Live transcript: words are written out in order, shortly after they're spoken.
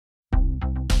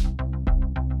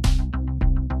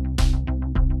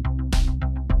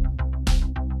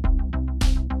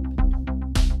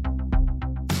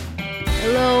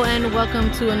and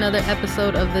welcome to another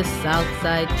episode of the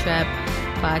Southside Trap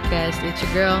Podcast. It's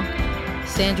your girl,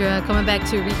 Sandra, coming back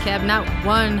to recap not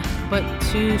one, but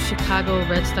two Chicago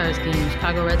Red Stars games.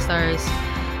 Chicago Red Stars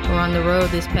were on the road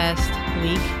this past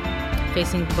week,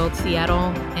 facing both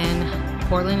Seattle and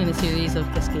Portland in a series of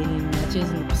cascading matches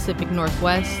in the Pacific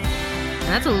Northwest. And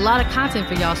that's a lot of content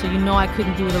for y'all, so you know I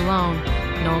couldn't do it alone.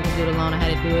 No one could do it alone. I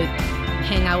had to do it and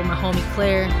hang out with my homie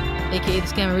Claire, aka the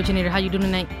Scam Originator. How you doing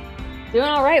tonight? Doing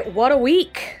all right. What a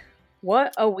week.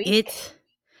 What a week.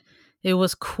 It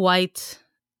was quite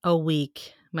a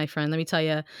week, my friend. Let me tell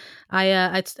you.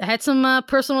 I had some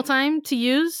personal time to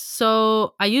use,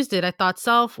 so I used it. I thought,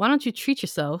 why don't you treat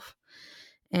yourself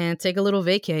and take a little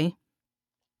vacay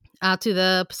out to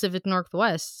the Pacific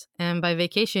Northwest? And by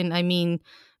vacation, I mean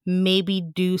maybe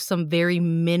do some very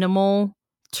minimal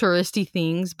touristy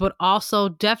things, but also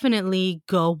definitely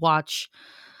go watch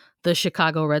the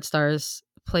Chicago Red Stars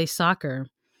play soccer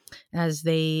as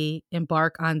they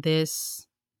embark on this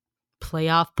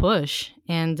playoff push.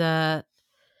 And it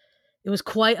was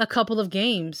quite a couple of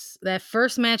games. That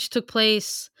first match took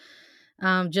place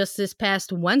just this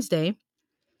past Wednesday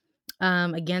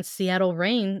against Seattle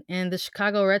Reign, and the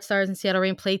Chicago Red Stars and Seattle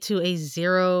Reign played to a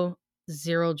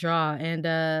 0-0 draw.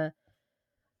 And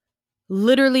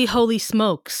literally, holy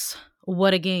smokes,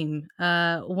 what a game.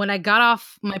 When I got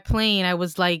off my plane, I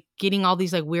was like getting all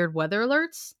these like weird weather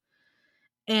alerts.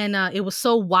 And it was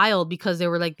so wild because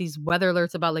there were like these weather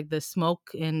alerts about like the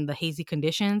smoke and the hazy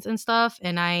conditions and stuff.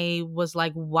 And I was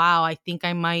like, wow, I think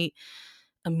I might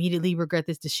immediately regret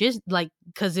this decision. Like,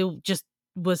 because it just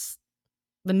was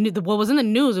what was in the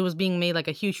news. It was being made like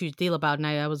a huge deal about. And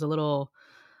I was a little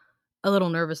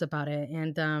nervous about it.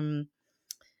 And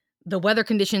the weather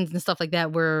conditions and stuff like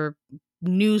that were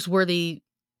newsworthy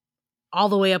all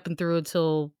the way up and through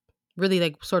until really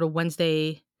like sort of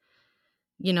Wednesday,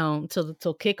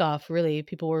 till kickoff. Really,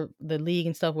 the league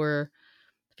and stuff were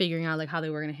figuring out like how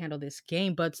they were going to handle this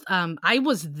game. But I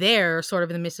was there sort of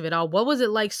in the midst of it all. What was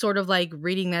it like, sort of like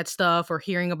reading that stuff or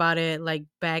hearing about it like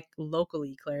back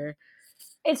locally, Claire?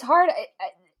 It's hard.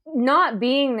 Not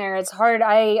being there, it's hard.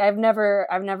 I've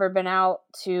never been out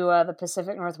to the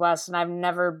Pacific Northwest, and I've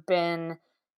never been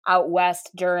out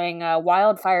west during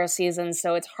wildfire season.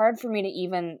 So it's hard for me to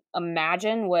even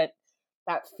imagine what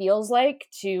that feels like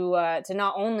to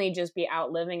not only just be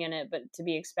out living in it, but to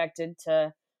be expected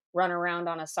to run around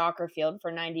on a soccer field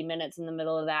for 90 minutes in the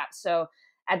middle of that. So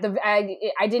I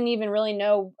didn't even really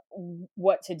know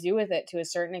what to do with it to a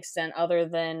certain extent, other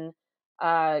than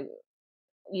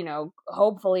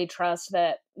hopefully trust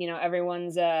that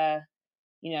everyone's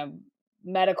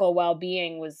medical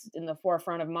well-being was in the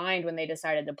forefront of mind when they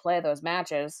decided to play those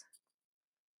matches.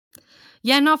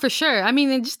 Yeah, no, for sure. I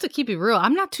mean, and just to keep it real,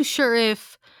 I'm not too sure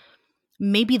if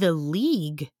maybe the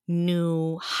league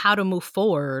knew how to move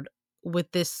forward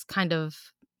with this kind of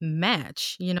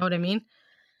match. You know what I mean?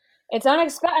 It's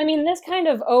unexpected. I mean, this kind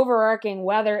of overarching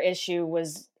weather issue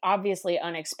was obviously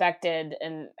unexpected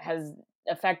and has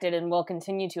affected and will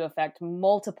continue to affect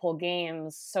multiple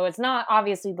games. So it's not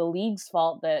obviously the league's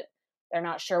fault that they're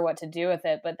not sure what to do with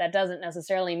it, but that doesn't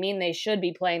necessarily mean they should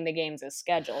be playing the games as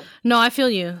scheduled. No, I feel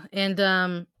you. And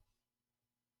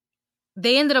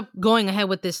they ended up going ahead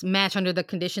with this match under the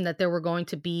condition that there were going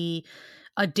to be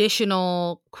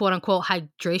additional quote unquote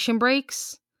hydration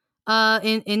breaks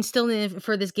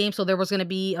for this game. So there was going to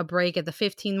be a break at the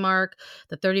 15 mark,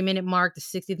 the 30-minute mark, the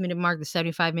 60th minute mark, the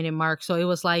 75-minute mark. So it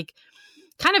was like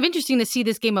kind of interesting to see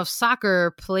this game of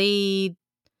soccer played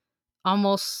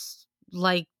almost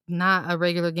like not a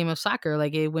regular game of soccer.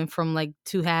 Like it went from like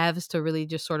two halves to really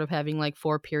just sort of having like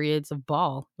 4 periods of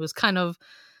ball. It was kind of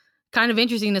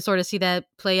interesting to sort of see that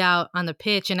play out on the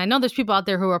pitch. And I know there's people out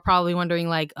there who are probably wondering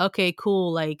like, okay,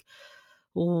 cool. Like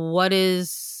what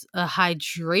is a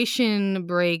hydration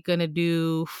break going to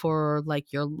do for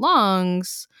like your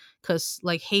lungs? 'Cause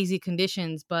like hazy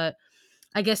conditions, but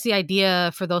I guess the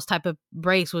idea for those type of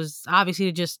breaks was obviously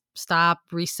to just stop,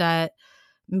 reset,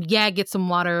 get some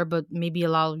water, but maybe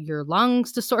allow your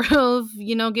lungs to sort of,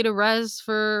 get a rest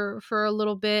for a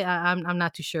little bit. I'm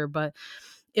not too sure, but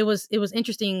it was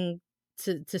interesting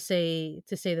to say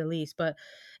the least. But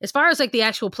as far as like the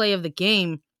actual play of the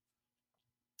game,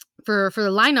 for the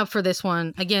lineup for this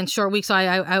one, again, short week, so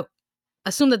I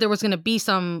assumed that there was going to be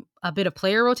a bit of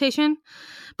player rotation,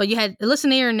 but you had Alyssa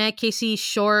Nair, net, Casey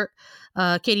Short,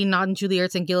 Katie Naughton, Julie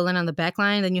Ertz, and Gilliland on the back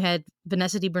line. Then you had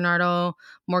Vanessa DiBernardo,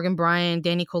 Morgan Bryan,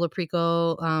 Danny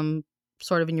Colaprico,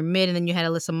 sort of in your mid, and then you had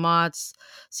Alyssa Motts,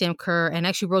 Sam Kerr, and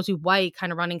actually Rosie White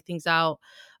kind of running things out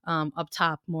up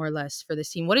top more or less for this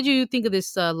team. What did you think of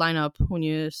this lineup when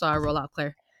you saw it roll out,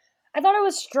 Claire? I thought it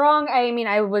was strong. I mean,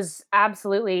 I was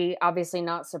absolutely, obviously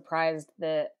not surprised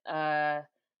that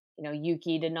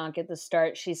Yuki did not get the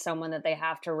start. She's someone that they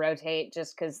have to rotate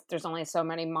just because there's only so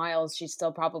many miles she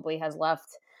still probably has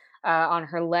left on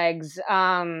her legs.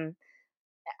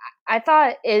 I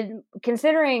thought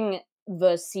considering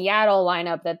the Seattle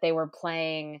lineup that they were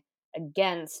playing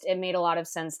against, it made a lot of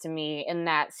sense to me in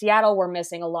that Seattle were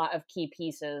missing a lot of key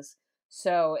pieces.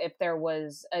 So if there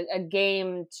was a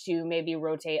game to maybe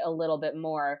rotate a little bit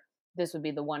more, this would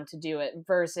be the one to do it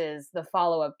versus the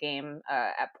follow up game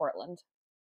at Portland.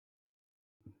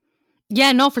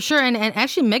 Yeah, no, for sure. And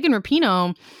actually, Megan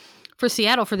Rapinoe for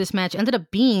Seattle for this match ended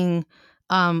up being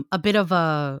a bit of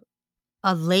a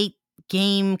late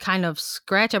game kind of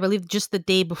scratch. I believe just the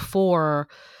day before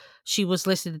she was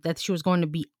listed that she was going to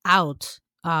be out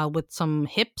with some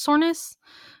hip soreness.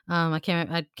 I can't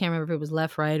remember if it was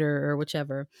left, right, or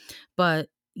whichever. But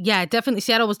yeah, definitely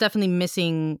Seattle was definitely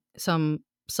missing some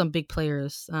big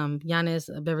players. Beverly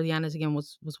Yanes again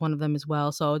was one of them as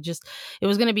well. So it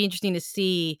was going to be interesting to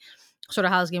see sort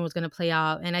of how this game was going to play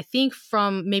out. And I think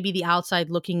from maybe the outside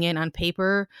looking in on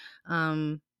paper,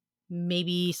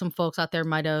 maybe some folks out there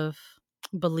might have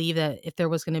believed that if there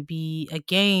was going to be a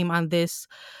game on this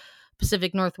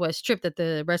Pacific Northwest trip that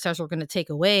the Red Stars were going to take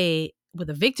away with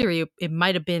a victory, it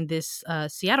might have been this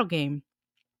Seattle game.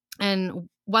 And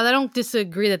while I don't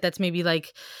disagree that that's maybe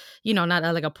like,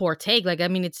 not like a poor take, like, I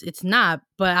mean, it's not,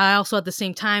 but I also at the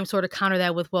same time sort of counter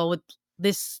that with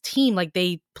this team, like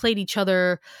they played each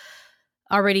other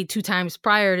already 2 times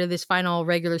prior to this final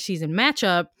regular season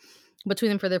matchup between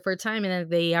them for their first time, and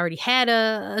they already had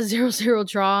a 0-0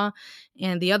 draw,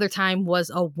 and the other time was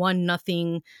a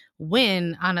 1-0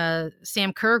 win on a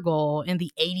Sam Kerr goal in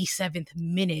the 87th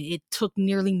minute. It took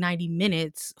nearly 90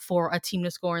 minutes for a team to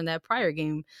score in that prior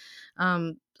game.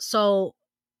 So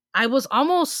I was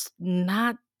almost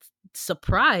not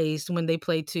surprised when they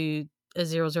played to a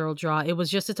 0-0 draw. It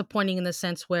was just disappointing in the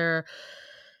sense where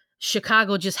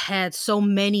Chicago just had so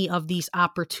many of these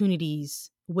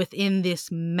opportunities within this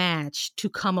match to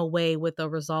come away with a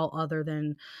result other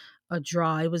than a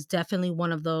draw. It was definitely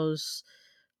one of those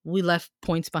we left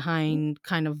points behind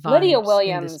kind of Lydia vibes in this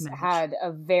Williams match. had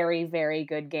a very, very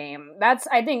good game. That's,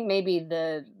 I think, maybe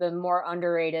the more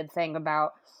underrated thing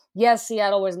about, yes,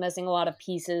 Seattle was missing a lot of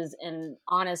pieces, and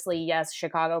honestly, yes,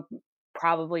 Chicago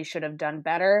probably should have done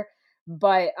better.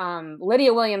 But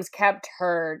Lydia Williams kept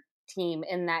her team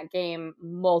in that game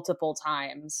multiple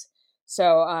times.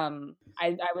 So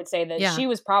I would say that Yeah. she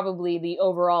was probably the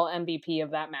overall MVP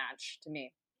of that match to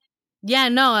me. Yeah,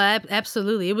 no,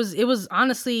 absolutely. It was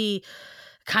honestly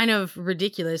kind of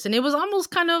ridiculous, and it was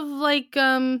almost kind of like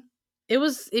it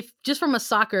was, if just from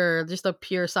just a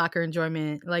pure soccer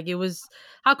enjoyment. Like, it was,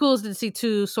 how cool is it to see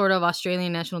two sort of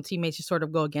Australian national teammates just sort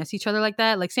of go against each other like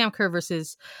that? Like Sam Kerr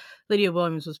versus Lydia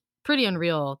Williams was pretty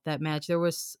unreal, that match. There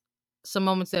was some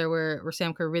moments there where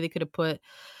Sam Kerr really could have put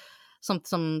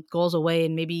some goals away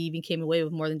and maybe even came away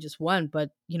with more than just one. But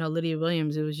Lydia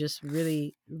Williams, it was just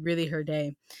really, really her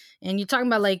day. And you're talking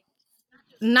about like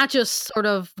not just sort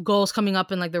of goals coming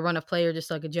up in like the run of play or just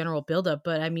like a general buildup,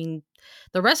 but I mean,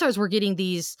 the wrestlers were getting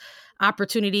these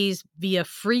opportunities via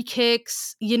free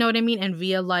kicks, you know what I mean, and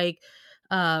via like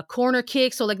corner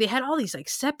kicks. So like they had all these like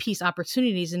set piece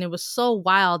opportunities, and it was so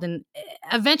wild. And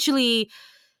eventually,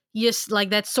 yes,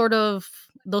 like that sort of,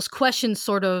 those questions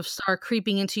sort of start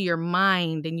creeping into your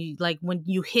mind, and you like when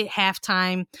you hit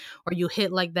halftime or you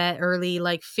hit like that early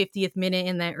like 50th minute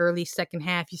in that early second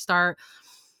half, you start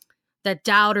that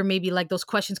doubt, or maybe like those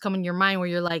questions come in your mind where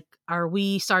you're like, are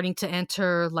we starting to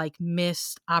enter like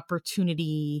missed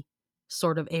opportunity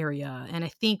sort of area? And I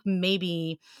think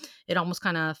maybe it almost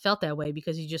kind of felt that way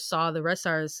because you just saw the Red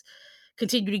Stars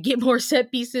continue to get more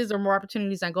set pieces or more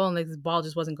opportunities on goal, and like this ball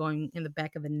just wasn't going in the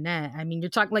back of the net. I mean,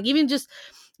 you're talking like even just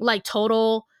like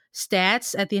total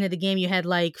stats at the end of the game, you had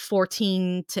like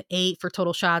 14-8 for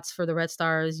total shots for the Red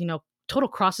Stars. Total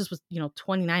crosses was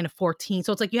 29-14,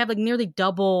 so it's like you have like nearly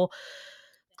double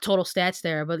total stats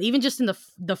there. But even just in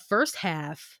the first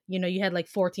half, you had like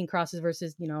 14 crosses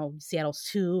versus Seattle's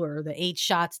 2, or the 8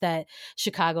 shots that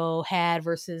Chicago had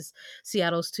versus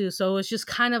Seattle's 2. So it's just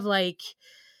kind of like,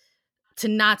 to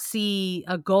not see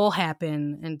a goal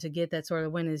happen and to get that sort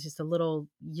of win is just a little,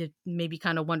 you maybe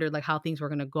kind of wondered like how things were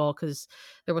going to go, because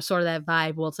there was sort of that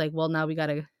vibe. Well, it's like, well, now we got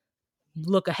to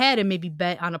look ahead and maybe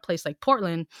bet on a place like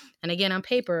Portland. And again, on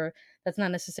paper, that's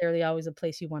not necessarily always a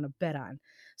place you want to bet on.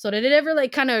 So did it ever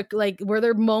like kind of like, were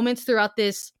there moments throughout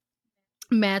this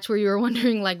match where you were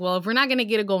wondering like, well, if we're not going to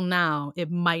get a goal now,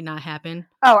 it might not happen?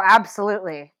 Oh,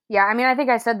 absolutely. Yeah, I mean, I think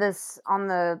I said this on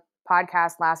the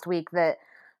podcast last week that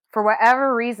for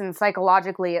whatever reason,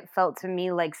 psychologically, it felt to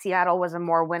me like Seattle was a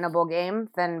more winnable game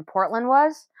than Portland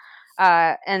was.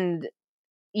 And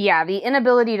yeah, the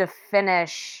inability to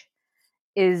finish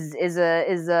is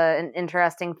an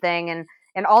interesting thing,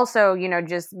 and also,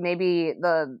 just maybe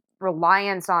the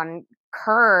reliance on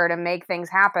Kerr to make things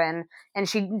happen, and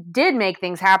she did make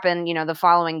things happen, the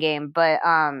following game, but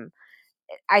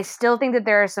I still think that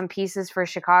there are some pieces for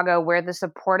Chicago where the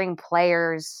supporting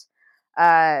players,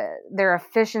 their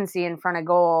efficiency in front of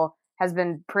goal has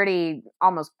been pretty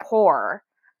almost poor.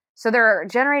 So they're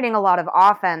generating a lot of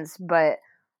offense, but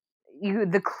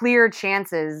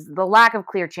the lack of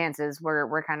clear chances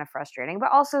were kind of frustrating.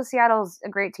 But also Seattle's a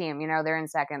great team. They're in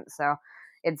second, so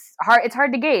it's hard. It's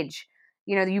hard to gauge.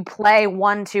 You play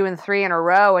 1, 2, and 3 in a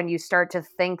row, and you start to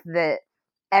think that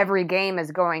every game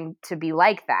is going to be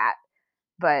like that.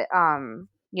 But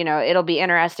it'll be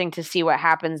interesting to see what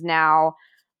happens now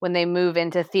when they move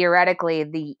into theoretically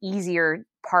the easier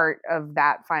part of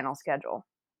that final schedule.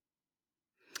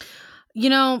 You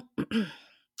know,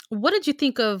 what did you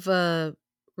think of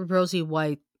Rosie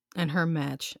White and her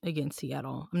match against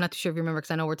Seattle? I'm not too sure if you remember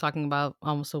because I know we're talking about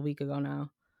almost a week ago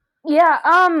now. Yeah,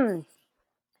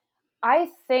 I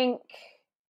think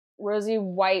Rosie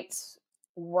White's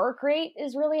work rate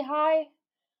is really high.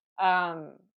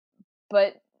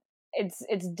 But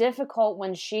it's difficult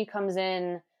when she comes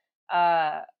in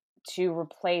to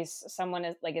replace someone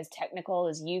as technical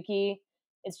as Yuki.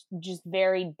 It's just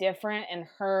very different, and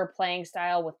her playing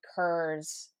style with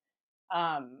Kerr's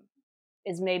um,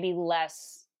 is maybe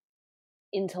less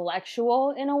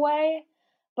intellectual in a way.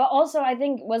 But also, I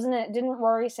think didn't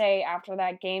Rory say after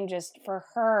that game, just for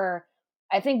her,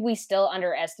 I think we still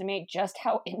underestimate just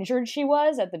how injured she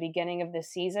was at the beginning of this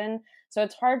season. So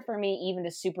it's hard for me even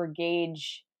to super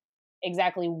gauge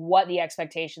exactly what the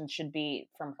expectations should be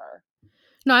from her.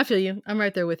 No, I feel you. I'm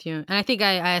right there with you. And I think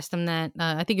I asked him that.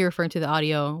 I think you're referring to the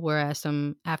audio where I asked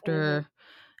him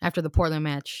Mm-hmm. after the Portland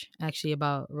match, actually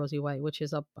about Rosie White, which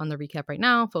is up on the recap right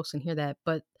now. Folks can hear that.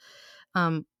 But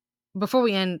um, before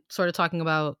we end, sort of talking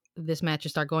about this match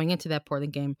and start going into that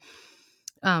Portland game,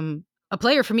 a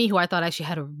player for me who I thought actually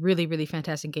had a really, really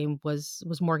fantastic game was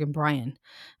Morgan Bryan.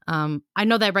 I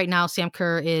know that right now Sam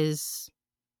Kerr is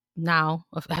now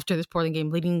after this Portland game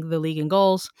leading the league in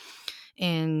goals.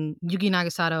 And Yuki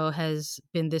Nagasato has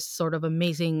been this sort of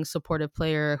amazing supportive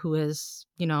player who has,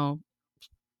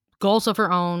 goals of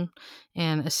her own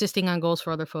and assisting on goals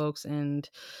for other folks and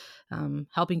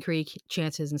helping create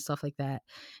chances and stuff like that.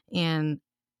 And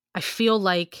I feel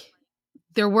like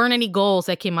there weren't any goals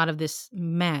that came out of this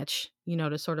match,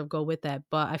 to sort of go with that.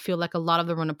 But I feel like a lot of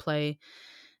the run of play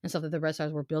and stuff that the Red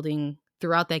Stars were building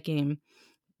throughout that game,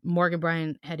 Morgan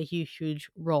Bryan had a huge, huge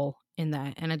role in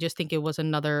that. And I just think it was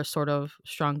another sort of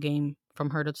strong game from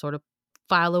her to sort of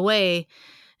file away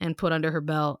and put under her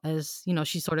belt as,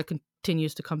 she sort of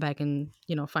continues to come back and,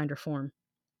 find her form.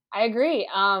 I agree.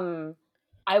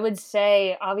 I would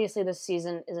say obviously the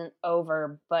season isn't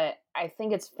over, but I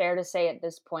think it's fair to say at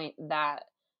this point that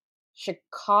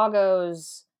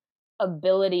Chicago's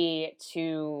ability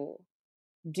to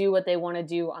do what they want to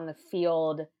do on the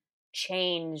field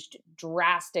changed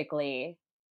drastically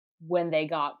when they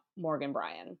got Morgan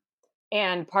Bryan.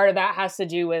 And part of that has to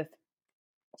do with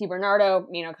DiBernardo,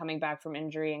 coming back from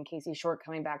injury and Casey Short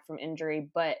coming back from injury.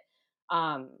 But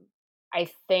I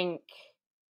think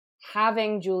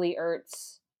having Julie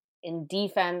Ertz in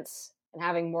defense and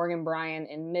having Morgan Bryan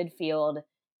in midfield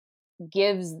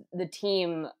gives the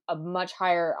team a much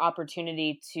higher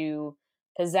opportunity to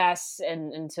possess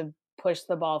and to push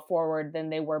the ball forward than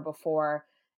they were before.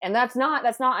 And that's not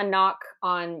a knock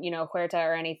on, Huerta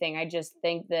or anything. I just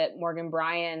think that Morgan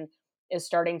Bryan is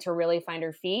starting to really find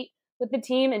her feet with the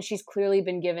team, and she's clearly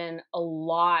been given a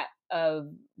lot of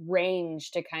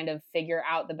range to kind of figure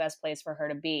out the best place for her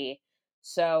to be.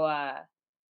 So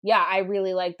yeah, I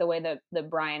really like the way that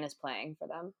Bryan is playing for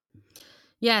them.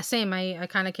 Yeah, same. I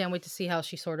kind of can't wait to see how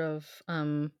she sort of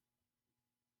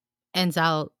ends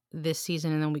out this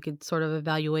season, and then we could sort of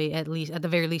evaluate at the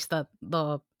very least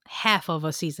the half of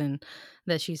a season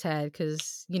that she's had,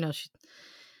 because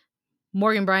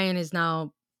Morgan Bryan is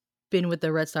now been with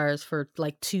the Red Stars for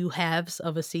like 2 halves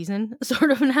of a season sort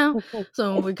of now.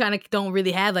 So we kind of don't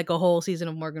really have like a whole season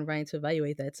of Morgan Bryan to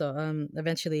evaluate that. So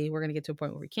eventually we're going to get to a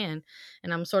point where we can.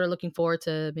 And I'm sort of looking forward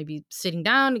to maybe sitting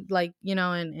down like,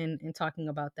 and talking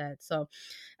about that. So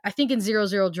I think in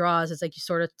 0-0 draws it's like you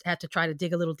sort of have to try to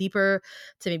dig a little deeper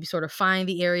to maybe sort of find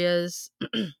the areas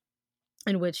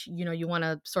in which, you want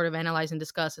to sort of analyze and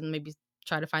discuss and maybe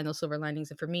try to find those silver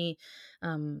linings. And for me,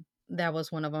 that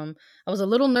was one of them. I was a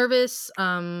little nervous,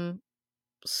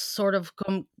 sort of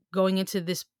going into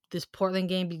this Portland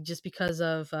game just because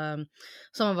of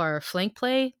some of our flank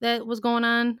play that was going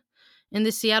on in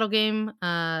this Seattle game.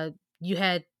 You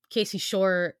had Casey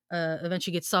Short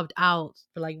eventually get subbed out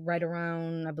for like right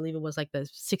around, I believe it was like the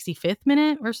 65th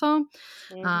minute or so,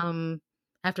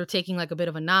 after taking like a bit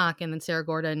of a knock, and then Sarah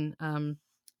Gordon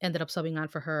ended up subbing on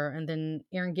for her, and then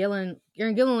Aaron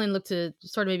Gilliland looked to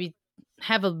sort of maybe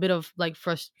have a bit of like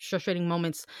frustrating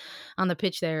moments on the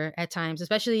pitch there at times,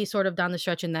 especially sort of down the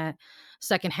stretch in that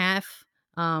second half,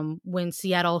 when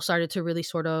Seattle started to really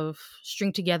sort of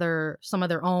string together some of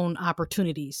their own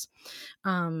opportunities.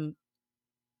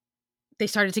 They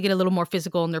started to get a little more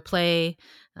physical in their play.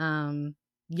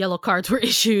 Yellow cards were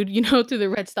issued, to the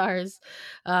Red Stars.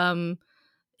 And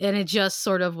it just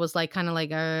sort of was like, kind of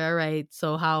like, all right,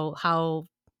 so how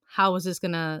is this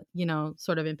gonna,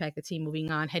 sort of impact the team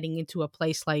moving on, heading into a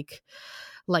place like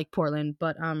Portland?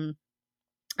 But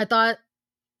I thought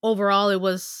overall it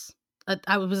was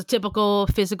a typical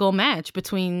physical match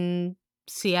between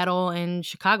Seattle and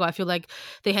Chicago. I feel like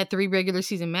they had 3 regular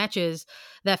season matches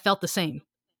that felt the same.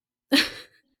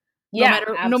 Yeah,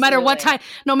 no matter what time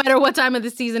of the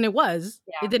season it was,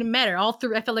 it didn't matter.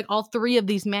 I felt like all 3 of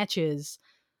these matches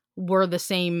were the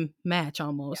same match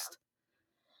almost.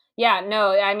 Yeah,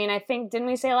 no, I mean, I think, didn't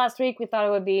we say last week we thought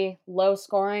it would be low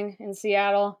scoring in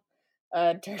Seattle?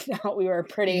 Turns out we were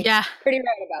pretty right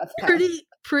about that.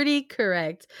 Pretty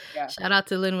correct. Yeah. Shout out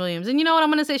to Lynn Williams. And you know what? I'm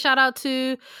going to say shout out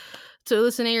to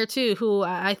Alyssa Naeher too, who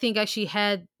I think actually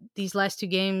had these last 2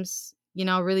 games,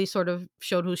 really sort of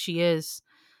showed who she is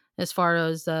as far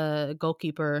as a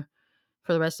goalkeeper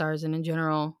for the Red Stars and in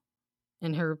general,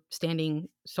 and her standing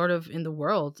sort of in the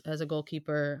world as a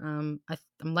goalkeeper. I'm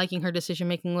liking her decision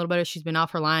making a little better. She's been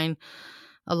off her line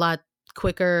a lot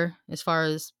quicker as far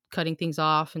as cutting things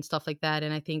off and stuff like that.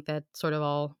 And I think that sort of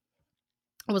all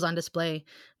was on display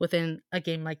within a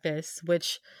game like this,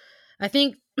 which I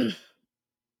think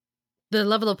the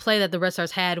level of play that the Red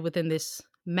Stars had within this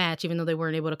match, even though they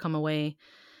weren't able to come away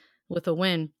with a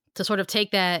win, to sort of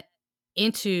take that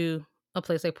into a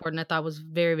place like Portland, I thought was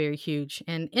very, very huge.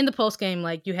 And in the post game,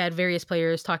 like, you had various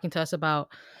players talking to us about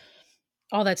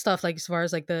all that stuff, like as far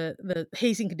as like the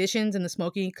hazing conditions and the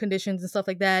smoky conditions and stuff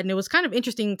like that. And it was kind of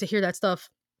interesting to hear that stuff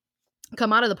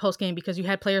come out of the post game, because you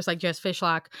had players like Jess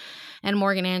Fishlock and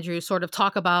Morgan Andrews sort of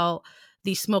talk about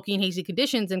these smoky and hazy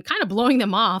conditions and kind of blowing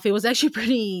them off. It was actually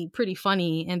pretty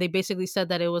funny. And they basically said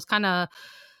that it was kind of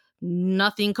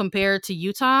nothing compared to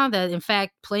Utah, that in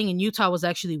fact playing in Utah was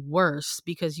actually worse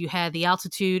because you had the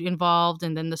altitude involved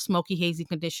and then the smoky hazy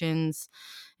conditions,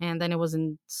 and then it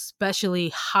wasn't especially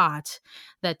hot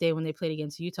that day when they played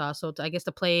against Utah. So I guess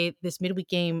to play this midweek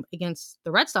game against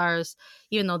the Red Stars,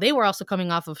 even though they were also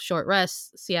coming off of short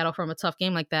rest, Seattle, from a tough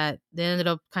game like that, they ended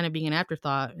up kind of being an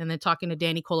afterthought. And then talking to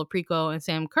Danny Colaprico and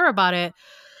Sam Kerr about it,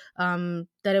 that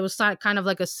it was kind of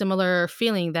like a similar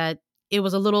feeling, that it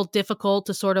was a little difficult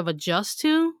to sort of adjust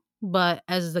to, but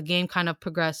as the game kind of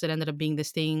progressed, it ended up being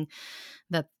this thing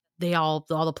that all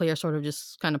the players sort of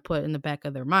just kind of put in the back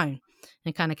of their mind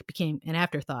and kind of became an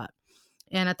afterthought.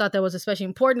 And I thought that was especially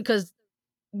important because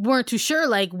we weren't too sure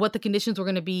like what the conditions were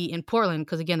going to be in Portland,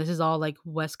 because again, this is all like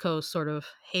West Coast sort of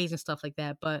haze and stuff like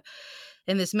that. But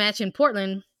in this match in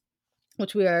Portland,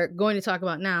 which we are going to talk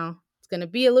about now, it's going to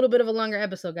be a little bit of a longer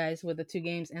episode, guys, with the 2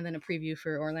 games and then a preview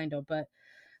for Orlando. But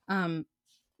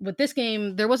with this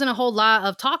game, there wasn't a whole lot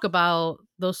of talk about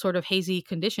those sort of hazy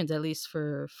conditions, at least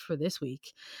for this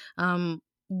week.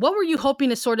 What were you hoping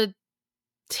to sort of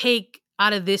take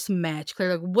out of this match,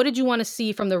 Claire? Like, what did you want to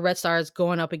see from the Red Stars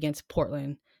going up against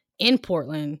Portland in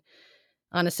Portland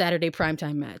on a Saturday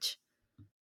primetime match?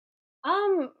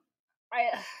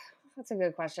 That's a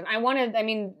good question. I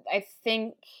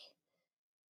think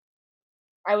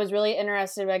I was really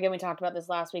interested, again, we talked about this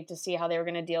last week, to see how they were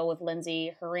going to deal with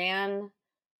Lindsey Horan.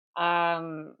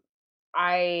 After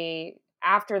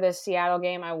this Seattle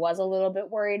game, I was a little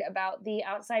bit worried about the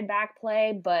outside back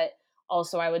play, but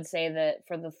also I would say that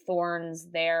for the Thorns,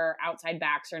 their outside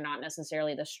backs are not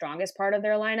necessarily the strongest part of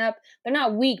their lineup. They're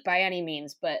not weak by any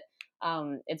means, but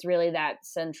it's really that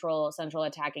central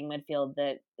attacking midfield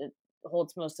that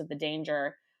holds most of the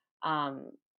danger.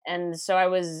 And so I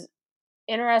was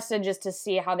interested just to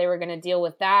see how they were going to deal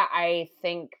with that. I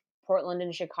think Portland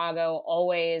and Chicago,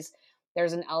 always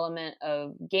there's an element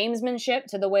of gamesmanship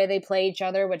to the way they play each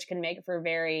other, which can make for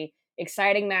very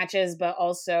exciting matches, but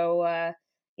also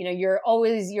you're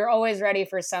always ready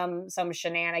for some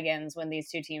shenanigans when these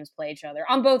 2 teams play each other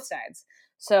on both sides.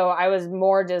 So I was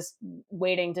more just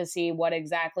waiting to see what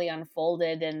exactly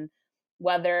unfolded and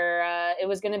whether it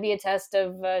was going to be a test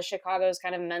of Chicago's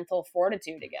kind of mental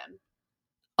fortitude again.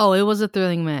 Oh, it was a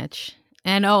thrilling match.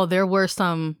 And there were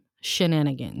some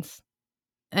shenanigans.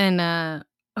 And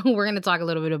we're going to talk a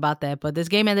little bit about that. But this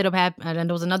game ended up happening, and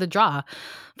there was another draw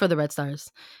for the Red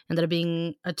Stars. Ended up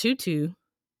being a 2-2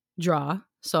 draw.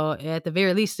 So at the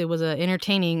very least, it was an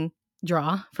entertaining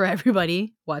draw for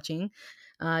everybody watching.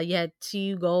 You had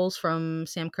 2 goals from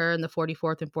Sam Kerr in the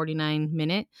 44th and 49th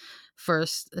minute.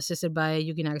 First assisted by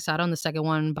Yuki Nagasato, and the second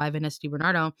one by Vanessa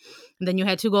DiBernardo. And then you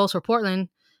had 2 goals for Portland.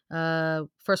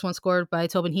 First one scored by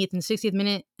Tobin Heath in the 60th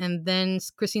minute, and then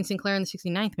Christine Sinclair in the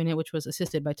 69th minute, which was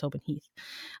assisted by Tobin Heath.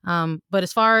 But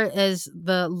as far as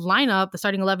the lineup, the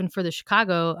starting 11 for the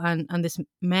Chicago on this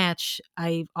match,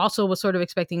 I also was sort of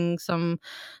expecting some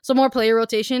more player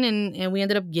rotation, and we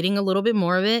ended up getting a little bit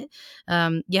more of it.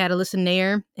 You had Alyssa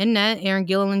Nair in net, Aaron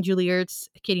Gilliland, Julie Ertz,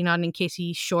 Katie Naughton, and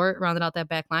Casey Short rounded out that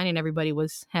back line, and everybody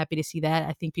was happy to see that.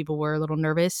 I think people were a little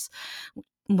nervous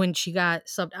when she got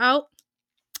subbed out,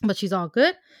 but she's all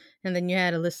good. And then you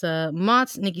had Alyssa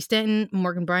Motts, Nikki Stanton,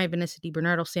 Morgan Bryant, Vanessa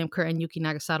DiBernardo, Sam Kerr, and Yuki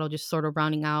Nagasato just sort of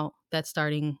rounding out that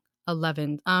starting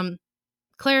 11.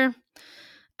 Claire,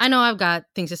 I know I've got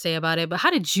things to say about it, but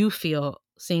how did you feel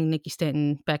seeing Nikki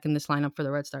Stanton back in this lineup for the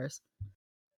Red Stars?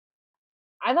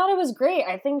 I thought it was great.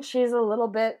 I think she's a little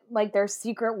bit like their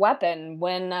secret weapon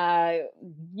when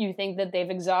you think that they've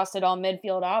exhausted all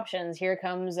midfield options. Here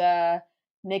comes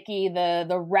Nikki,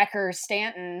 the wrecker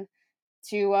Stanton,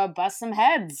 to bust some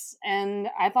heads. And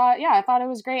I thought it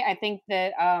was great. I think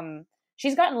that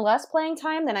she's gotten less playing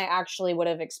time than I actually would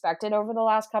have expected over the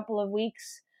last couple of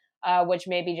weeks, which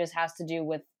maybe just has to do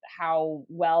with how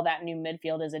well that new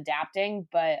midfield is adapting.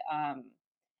 But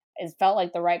it felt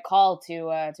like the right call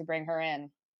to bring her in.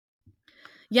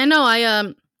 Yeah, no,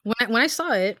 I when I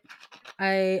saw it,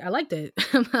 I liked it.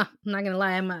 I'm not gonna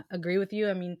lie, I agree with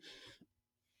you. I mean,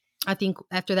 I think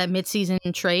after that midseason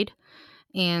trade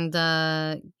and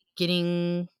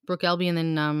getting Brooke Elby and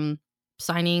then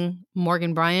signing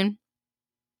Morgan Bryan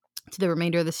to the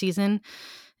remainder of the season,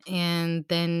 and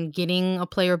then getting a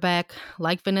player back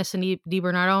like Vanessa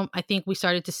DiBernardo, I think we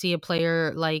started to see a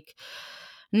player like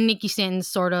Nikki Stanton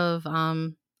sort of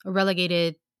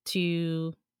relegated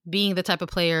to being the type of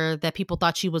player that people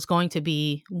thought she was going to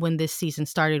be when this season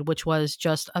started, which was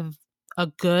just a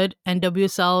good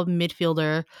NWSL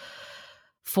midfielder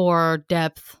for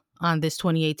depth on this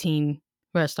 2018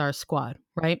 Red Stars squad,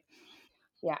 right?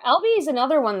 Yeah, LB is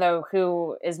another one though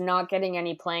who is not getting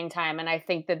any playing time, and I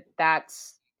think that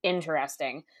that's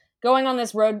interesting. Going on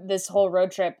this whole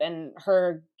road trip, and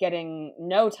her getting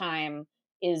no time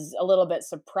is a little bit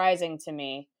surprising to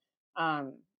me.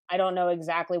 Um, I don't know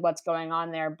exactly what's going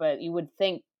on there, but you would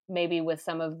think maybe with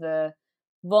some of the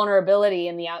vulnerability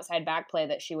in the outside back play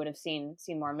that she would have seen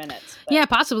more minutes. But. Yeah,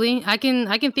 possibly. I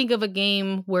can think of a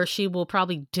game where she will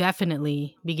probably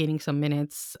definitely be getting some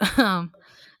minutes. True.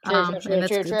 And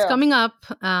it's coming up.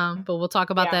 But we'll talk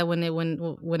about that when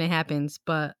it happens.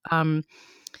 But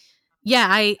yeah,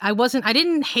 I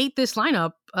didn't hate this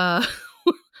lineup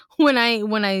when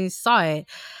I saw it.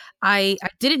 I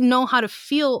didn't know how to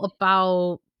feel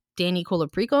about Danny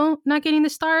Colaprico not getting the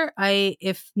start.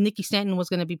 If Nikki Stanton was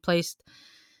going to be placed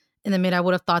in the mid, I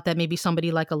would have thought that maybe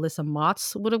somebody like Alyssa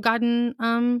Motts would have gotten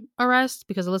a rest,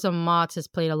 because Alyssa Motts has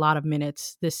played a lot of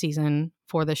minutes this season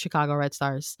for the Chicago Red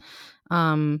Stars.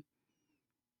 And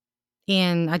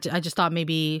I just thought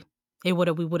maybe we would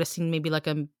have seen maybe like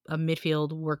a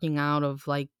midfield working out of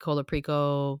like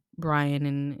Colaprico, Bryan,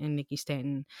 and Nikki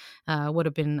Stanton. Would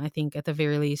have been, I think, at the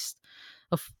very least,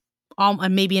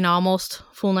 maybe an almost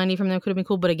full 90 from them could have been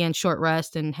cool. But again, short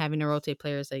rest and having to rotate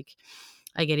players, like,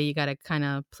 I get it. You got to kind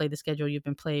of play the schedule you've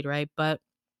been played, right? But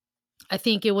I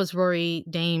think it was Rory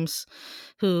Dames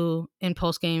who, in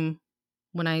postgame,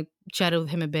 when I chatted with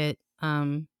him a bit,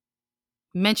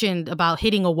 mentioned about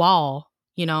hitting a wall,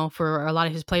 for a lot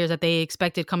of his players, that they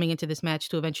expected coming into this match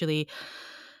to eventually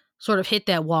sort of hit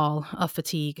that wall of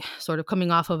fatigue, sort of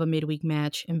coming off of a midweek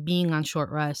match and being on short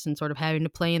rest and sort of having to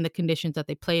play in the conditions that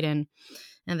they played in.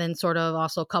 And then sort of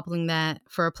also coupling that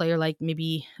for a player like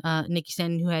maybe Nikki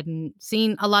Stanton, who hadn't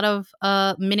seen a lot of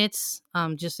minutes,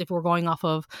 just if we're going off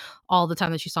of all the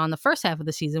time that she saw in the first half of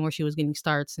the season where she was getting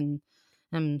starts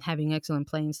and having excellent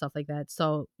play and stuff like that.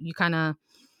 So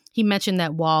he mentioned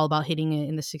that wall about hitting it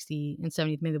in the 60th and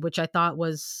 70th minute, which I thought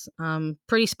was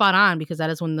pretty spot on, because that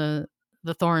is when the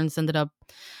Thorns ended up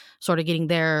sort of getting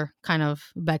their kind of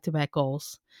back-to-back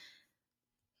goals.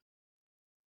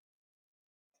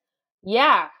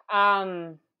 Yeah.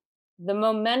 The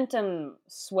momentum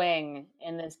swing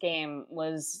in this game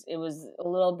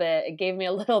it gave me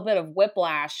a little bit of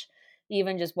whiplash,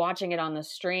 even just watching it on the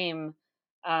stream,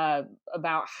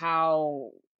 about how,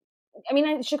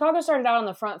 Chicago started out on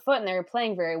the front foot and they were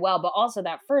playing very well, but also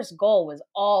that first goal was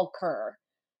all Kerr.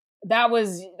 that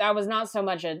was not so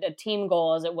much a team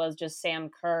goal as it was just Sam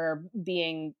Kerr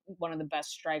being one of the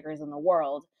best strikers in the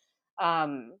world.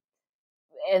 And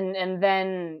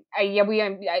then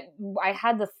I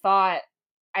had the thought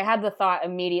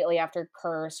immediately after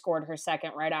Kerr scored her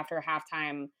second right after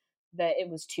halftime that it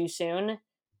was too soon.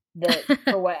 That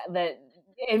for what that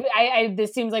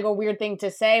this seems like a weird thing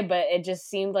to say, but it just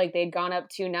seemed like they'd gone up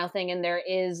 2-0, and there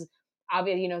is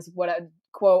obviously, what a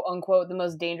quote unquote the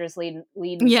most dangerous lead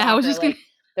in Yeah, soccer. I was just gonna.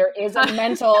 There is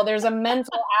there's a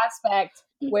mental aspect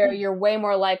where you're way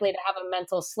more likely to have a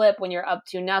mental slip when you're up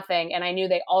 2-0. And I knew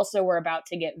they also were about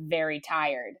to get very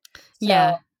tired. So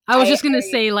Yeah. I was just going to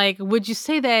say, like, would you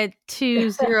say that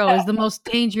 2-0 is the most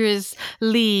dangerous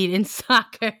lead in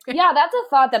soccer? Yeah, that's a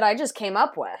thought that I just came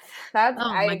up with. My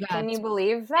God. Can you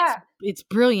believe that? It's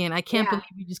brilliant. I can't believe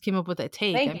you just came up with that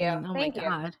take. Thank you. Oh my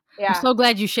God. Yeah. I'm so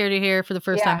glad you shared it here for the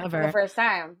first time ever. For the first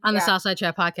time. On the Southside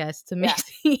Chat podcast. It's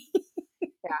amazing.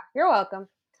 Yeah, you're welcome.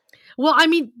 Well, I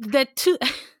mean, that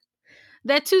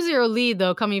 2-0 lead,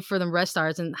 though, coming for the Red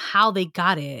Stars and how they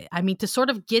got it. I mean, to sort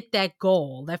of get that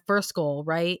goal, that first goal,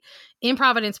 right, in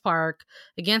Providence Park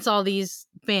against all these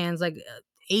fans, like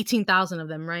 18,000 of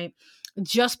them, right,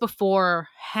 just before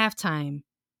halftime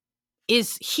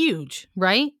is huge,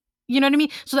 right? You know what I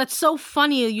mean? So that's so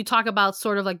funny. You talk about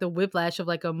sort of like the whiplash of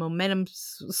like a momentum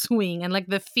swing and like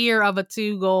the fear of a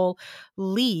 2-goal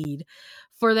lead.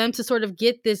 For them to sort of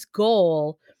get this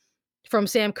goal from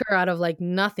Sam Kerr out of like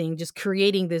nothing, just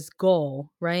creating this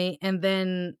goal, right? And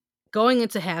then going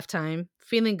into halftime,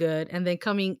 feeling good, and then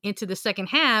coming into the second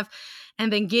half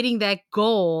and then getting that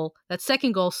goal, that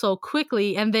second goal so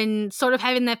quickly, and then sort of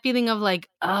having that feeling of like,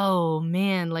 oh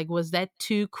man, like was that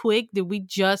too quick? Did we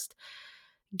just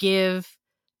give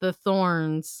the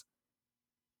Thorns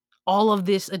all of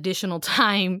this additional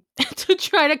time to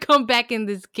try to come back in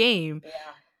this game? Yeah.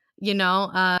 You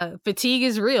know, fatigue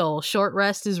is real. Short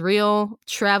rest is real.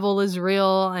 Travel is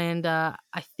real. And I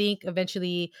think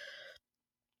eventually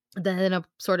that ended up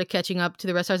sort of catching up to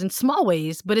the Red Stars in small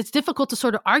ways. But it's difficult to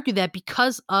sort of argue that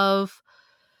because of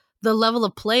the level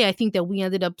of play I think that we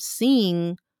ended up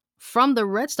seeing from the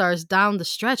Red Stars down the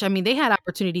stretch. I mean, they had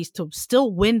opportunities to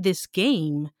still win this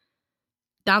game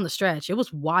down the stretch. It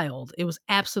was wild. It was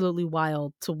absolutely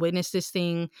wild to witness this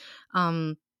thing.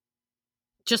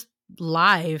 Just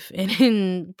live and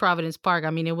in Providence Park. I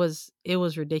mean, it was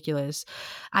ridiculous.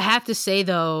 I have to say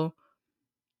though,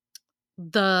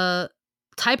 the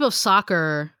type of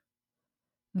soccer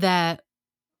that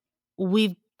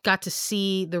we've got to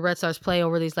see the Red Stars play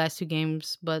over these last two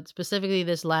games, but specifically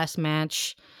this last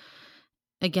match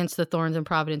against the Thorns in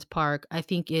Providence Park, I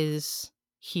think is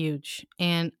huge.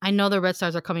 And I know the Red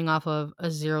Stars are coming off of a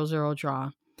 0-0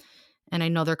 draw. And I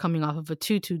know they're coming off of a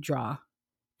 2-2 draw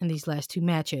in these last two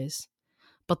matches.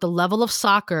 But the level of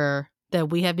soccer that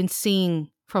we have been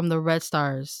seeing from the Red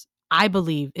Stars, I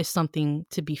believe, is something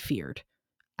to be feared.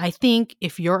 I think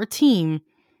if you're a team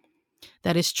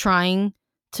that is trying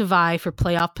to vie for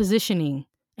playoff positioning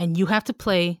and you have to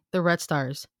play the Red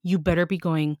Stars, you better be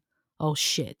going, oh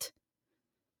shit.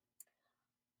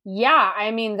 Yeah,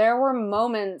 I mean, there were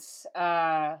moments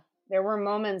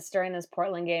during this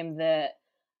Portland game that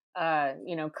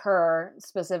Kerr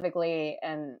specifically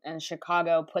and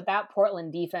Chicago put that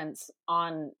Portland defense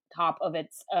on top of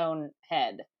its own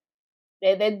head.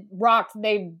 They rocked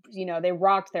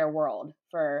their world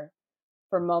for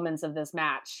moments of this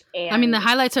match. And I mean, the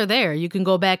highlights are there. You can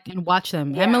go back and watch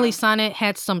them. Yeah. Emily Sonnet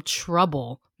had some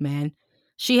trouble, man.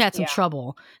 She had some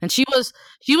trouble, and she was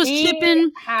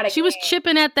chipping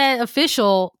at that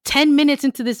official 10 minutes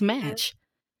into this match.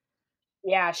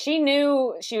 Yeah, she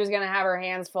knew she was going to have her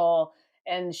hands full,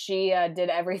 and she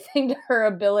did everything to her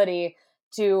ability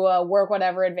to work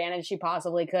whatever advantage she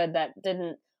possibly could that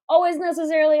didn't always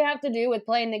necessarily have to do with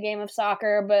playing the game of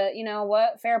soccer, but you know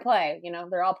what? Fair play.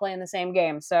 They're all playing the same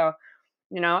game. So,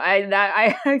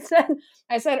 I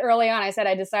said early on, I said,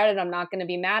 I decided I'm not going to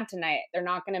be mad tonight. They're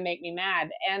not going to make me mad.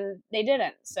 And they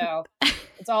didn't. So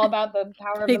it's all about the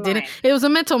power of the mind. It was a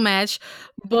mental match,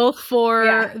 both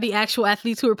for the actual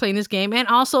athletes who were playing this game and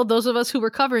also those of us who were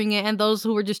covering it and those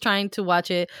who were just trying to watch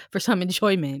it for some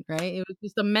enjoyment, right? It was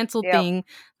just a mental thing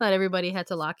that everybody had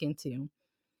to lock into.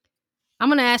 I'm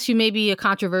going to ask you maybe a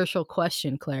controversial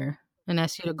question, Claire, and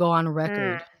ask you to go on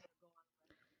record.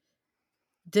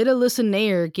 Did Alyssa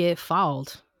Naeher get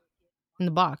fouled in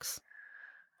the box?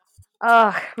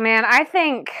 Oh, man, I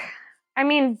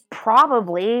mean,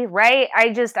 probably, right?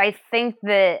 I think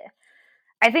that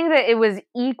it was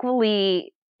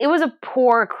a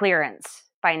poor clearance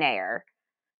by Naeher.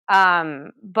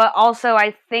 But also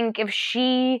I think if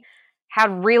she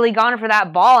had really gone for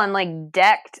that ball and like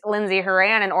decked Lindsey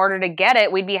Horan in order to get it,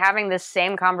 we'd be having this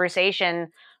same conversation,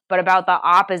 but about the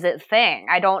opposite thing.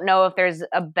 I don't know if there's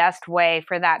a best way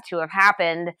for that to have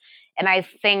happened. And I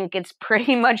think it's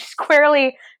pretty much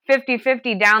squarely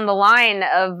 50-50 down the line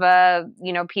of,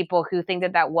 people who think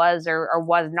that was or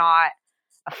was not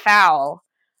a foul.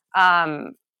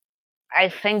 I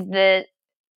think that,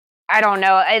 I don't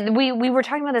know. We were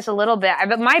talking about this a little bit,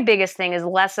 but my biggest thing is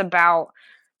less about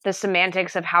the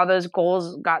semantics of how those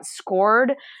goals got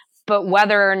scored, but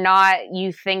whether or not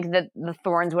you think that the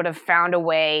Thorns would have found a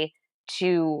way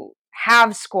to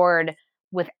have scored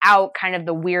without kind of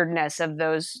the weirdness of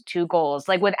those two goals,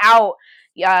 like without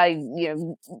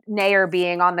Naeher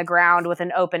being on the ground with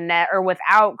an open net, or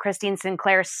without Christine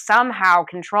Sinclair somehow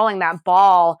controlling that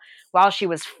ball while she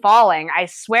was falling. I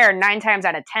swear 9 times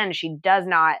out of 10 she does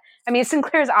not. I mean,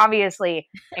 Sinclair's obviously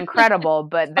incredible,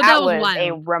 but But that was was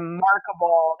a wild.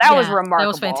 remarkable. That was remarkable. That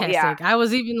was fantastic. Yeah. I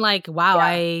was even like, wow,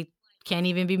 I can't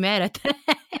even be mad at that.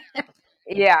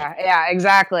 Yeah,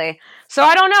 exactly. So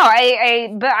I don't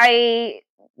know.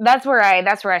 That's where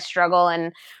I struggle,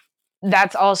 and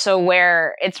that's also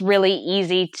where it's really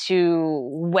easy to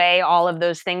weigh all of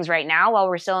those things right now while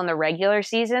we're still in the regular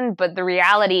season. But the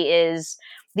reality is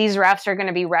these refs are going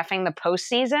to be reffing the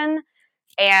postseason,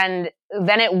 and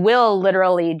then it will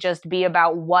literally just be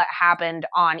about what happened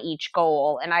on each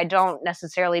goal. And I don't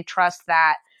necessarily trust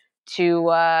that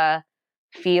to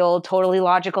feel totally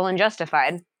logical and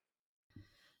justified.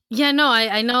 Yeah, no,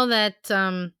 I know that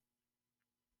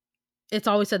it's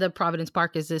always said that Providence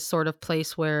Park is this sort of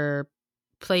place where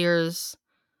players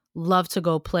love to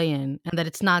go play in, and that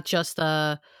it's not just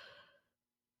like,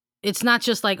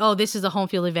 oh, this is a home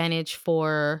field advantage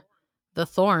for the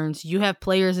Thorns. You have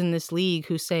players in this league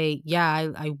who say, yeah,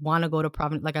 I want to go to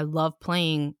Providence. Like, I love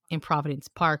playing in Providence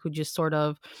Park, who just sort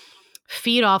of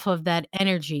feed off of that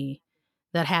energy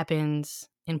that happens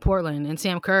in Portland. And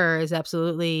Sam Kerr is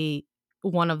absolutely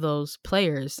one of those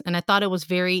players. And I thought it was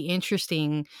very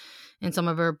interesting in some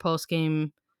of her post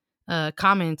game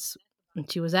comments when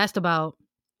she was asked about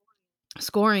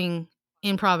scoring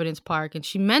in Providence Park. And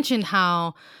she mentioned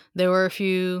how there were a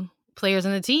few players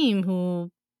on the team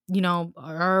who,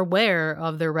 are aware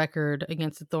of their record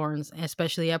against the Thorns,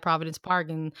 especially at Providence Park,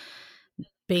 and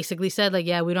basically said, like,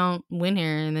 yeah, we don't win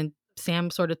here. And then Sam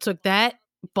sort of took that,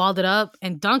 balled it up,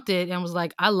 and dunked it, and was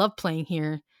like, I love playing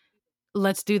here.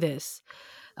 Let's do this.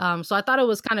 So I thought it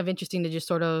was kind of interesting to just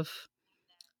sort of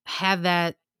have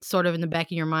that sort of in the back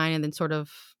of your mind, and then sort of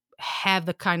have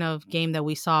the kind of game that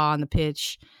we saw on the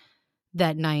pitch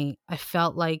that night. I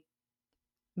felt like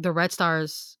the Red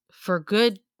Stars, for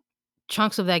good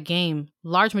chunks of that game,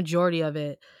 large majority of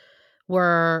it,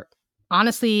 were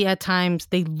honestly, at times,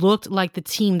 they looked like the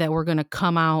team that were going to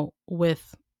come out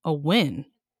with a win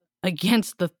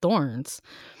against the Thorns.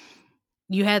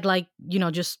 You had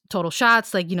just total shots,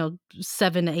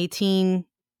 7 to 18,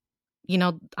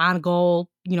 on goal,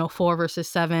 4 versus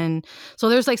 7. So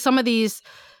there's like some of these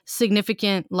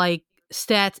significant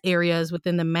stats areas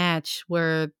within the match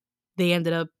where they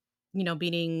ended up,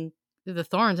 beating the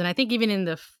Thorns. And I think even in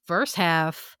the first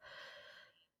half,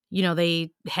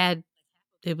 they had,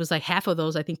 it was like half of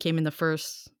those I think came in the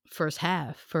first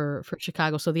half for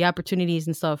Chicago. So the opportunities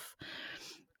and stuff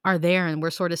are there, and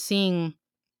we're sort of seeing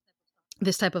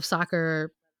this type of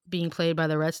soccer being played by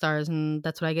the Red Stars, and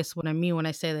that's what I mean when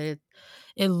I say that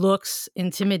it looks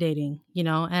intimidating, and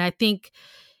I think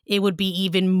it would be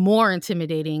even more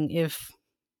intimidating if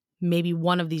maybe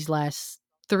one of these last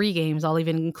 3 games, I'll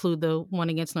even include the one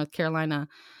against North Carolina,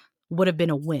 would have been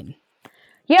a win.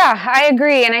 Yeah, I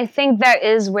agree. And I think that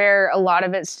is where a lot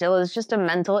of it still is just a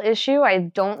mental issue. I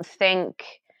don't think,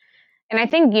 and I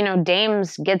think,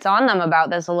 Dames gets on them about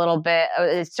this a little bit.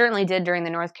 It certainly did during the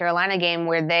North Carolina game,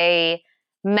 where they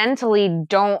mentally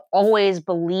don't always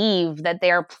believe that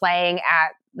they are playing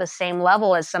at the same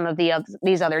level as some of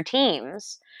these other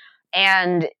teams.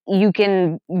 And you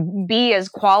can be as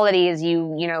quality as you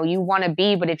want to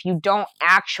be, but if you don't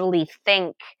actually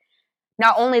think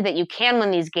not only that you can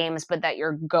win these games, but that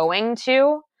you're going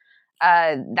to,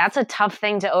 that's a tough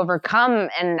thing to overcome.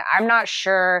 And I'm not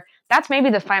sure, that's maybe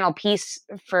the final piece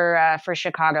for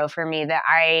Chicago for me, that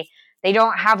they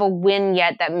don't have a win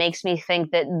yet that makes me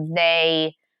think that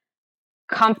they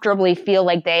comfortably feel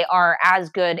like they are as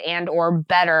good and or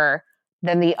better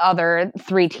than the other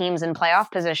 3 teams in playoff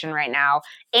position right now.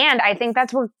 And I think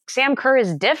that's where Sam Kerr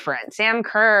is different. Sam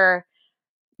Kerr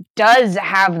does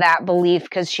have that belief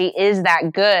because she is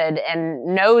that good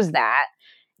and knows that.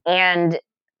 And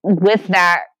with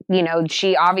that,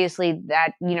 she obviously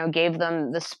that, gave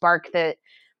them the spark that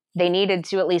they needed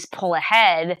to at least pull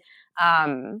ahead.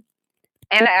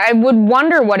 And I would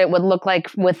wonder what it would look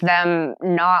like with them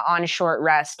not on short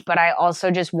rest. But I also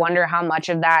just wonder how much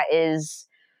of that is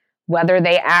whether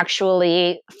they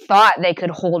actually thought they could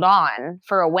hold on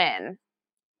for a win.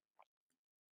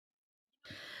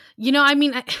 I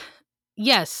mean,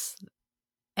 yes,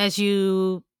 as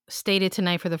you stated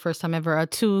tonight for the first time ever, a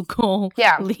 2-goal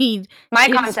lead my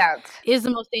concept is the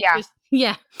most dangerous.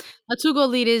 Yeah, a 2-goal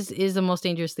lead is the most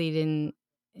dangerous lead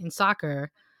in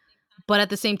soccer. But at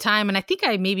the same time, and I think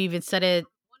I maybe even said it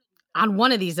on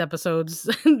one of these episodes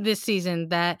this season,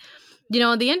 that the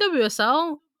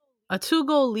NWSL, a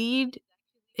 2-goal lead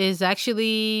is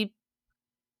actually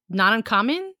not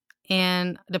uncommon.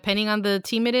 And depending on the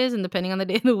team it is, and depending on the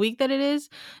day of the week that it is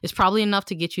probably enough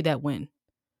to get you that win.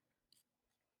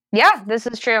 Yeah, this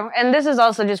is true. And this is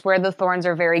also just where the Thorns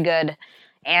are very good.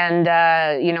 And,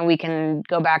 we can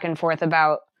go back and forth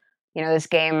about, this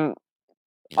game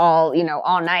all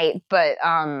night. But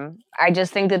I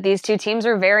just think that these two teams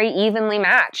are very evenly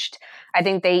matched. I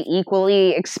think they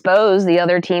equally expose the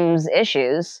other team's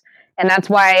issues. And that's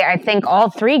why I think all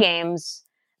 3 games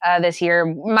this year,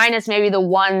 minus maybe the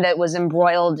one that was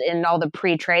embroiled in all the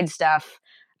pre-trade stuff,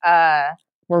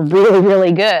 were really,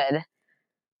 really good.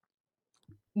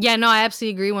 Yeah, no, I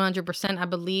absolutely agree 100%. I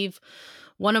believe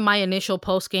one of my initial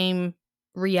post-game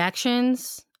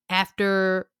reactions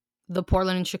after the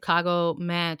Portland and Chicago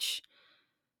match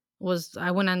was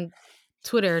I went on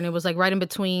Twitter, and it was like right in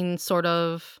between sort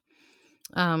of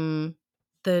the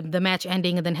match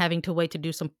ending and then having to wait to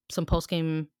do some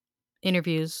post-game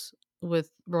interviews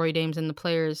with Rory Dames and the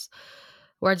players,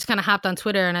 where I just kind of hopped on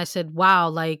Twitter and I said, wow,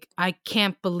 like I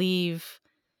can't believe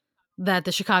that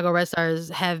the Chicago Red Stars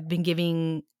have been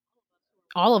giving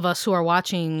all of us who are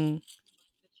watching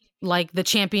like the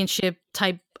championship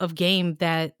type of game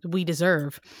that we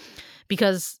deserve.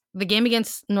 Because the game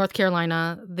against North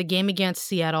Carolina, the game against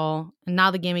Seattle, and now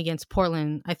the game against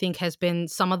Portland, I think has been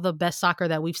some of the best soccer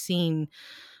that we've seen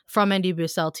from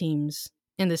NWSL teams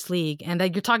in this league. And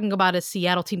that you're talking about a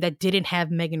Seattle team that didn't have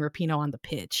Megan Rapinoe on the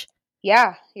pitch.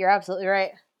 Yeah, you're absolutely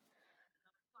right.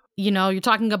 You're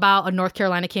talking about a North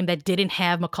Carolina team that didn't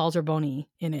have McCall Zerboni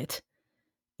in it.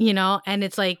 And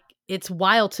it's like, it's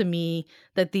wild to me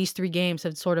that these 3 games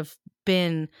have sort of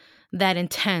been that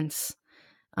intense,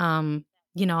 and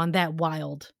that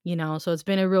wild, so it's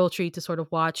been a real treat to sort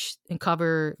of watch and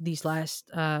cover these last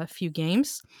few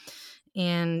games.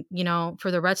 And,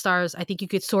 for the Red Stars, I think you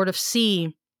could sort of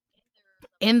see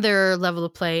in their level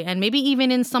of play, and maybe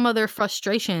even in some of their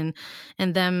frustration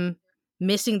and them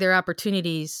missing their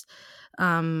opportunities,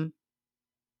 starting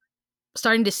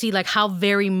to see like how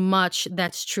very much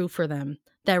that's true for them,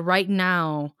 that right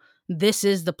now this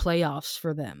is the playoffs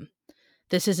for them.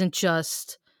 This isn't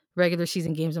just regular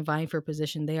season games and vying for a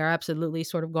position. They are absolutely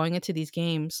sort of going into these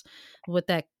games with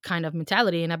that kind of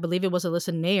mentality. And I believe it was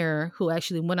Alyssa Nair who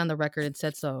actually went on the record and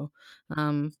said so.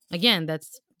 Again,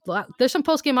 there's some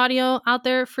post-game audio out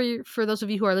there for those of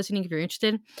you who are listening if you're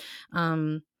interested.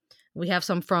 We have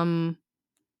some from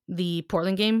the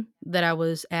Portland game that I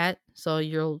was at, so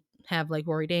you'll have like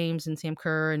Rory Dames and Sam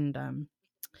Kerr and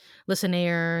Alyssa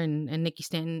Nair and Nikki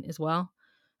Stanton as well,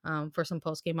 for some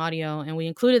post-game audio. And we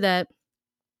included that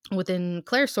within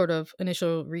Claire's sort of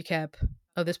initial recap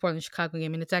of this Portland Chicago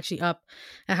game, and it's actually up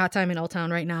at Hot Time in Old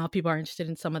Town right now. People are interested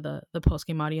in some of the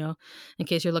post-game audio in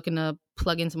case you're looking to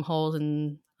plug in some holes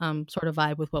and sort of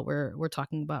vibe with what we're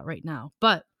talking about right now.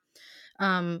 But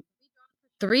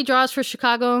 3 draws for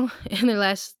Chicago in their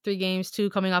last 3 games, 2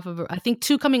 coming off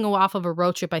of a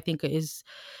road trip, I think is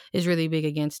really big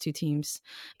against 2 teams,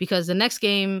 because the next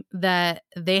game that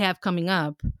they have coming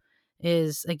up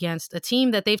is against a team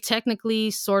that they've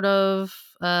technically sort of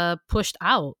pushed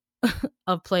out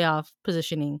of playoff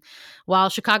positioning. While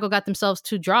Chicago got themselves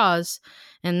 2 draws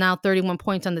and now 31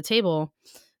 points on the table,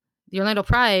 the Orlando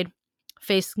Pride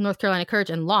faced North Carolina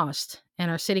Courage and lost and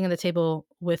are sitting on the table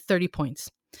with 30 points.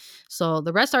 So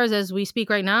the Red Stars, as we speak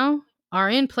right now,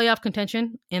 are in playoff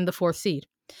contention in the 4th seed.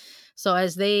 So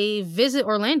as they visit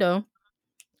Orlando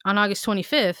on August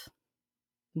 25th,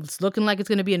 it's looking like it's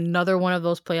going to be another one of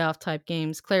those playoff type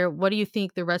games. Claire, what do you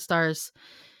think the Red Stars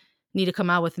need to come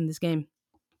out with in this game?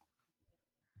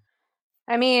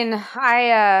 I mean,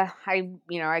 I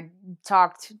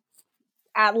talked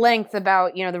at length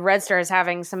about, the Red Stars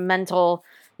having some mental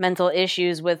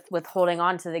issues with holding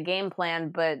on to the game plan,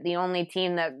 but the only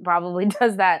team that probably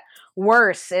does that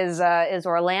worse is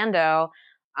Orlando.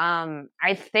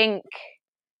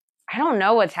 I don't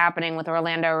know what's happening with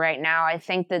Orlando right now. I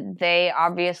think that they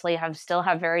obviously still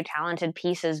have very talented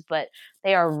pieces, but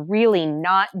they are really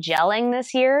not gelling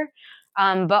this year.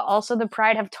 But also the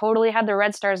Pride have totally had the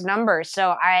Red Stars number.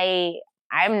 So I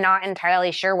I'm not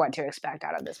entirely sure what to expect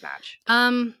out of this match.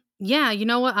 Yeah, you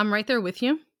know what? I'm right there with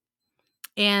you.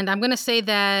 And I'm going to say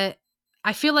that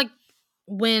I feel like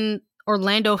when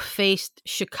Orlando faced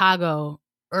Chicago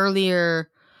earlier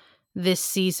this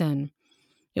season,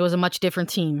 it was a much different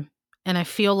team. And I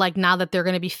feel like now that they're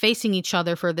going to be facing each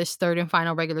other for this third and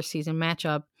final regular season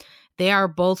matchup, they are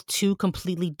both two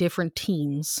completely different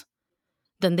teams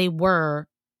than they were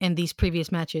in these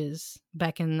previous matches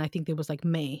back in, I think it was like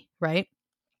May, right?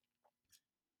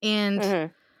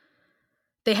 And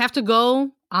they have to go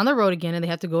on the road again, and they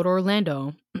have to go to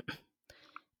Orlando,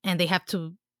 and they have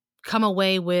to come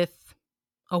away with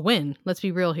a win. Let's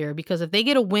be real here, because if they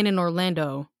get a win in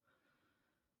Orlando,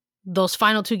 those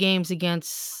final two games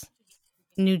against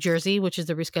New Jersey, which is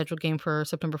the rescheduled game for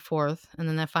September 4th, and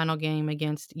then that final game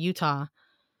against Utah,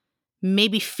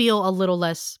 maybe feel a little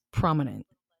less prominent,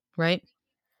 right?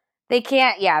 They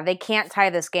can't tie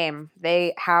this game.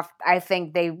 I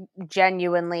think they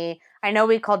genuinely, I know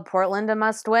we called Portland a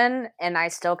must win, and I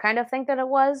still kind of think that it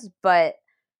was, but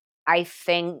I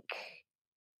think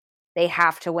they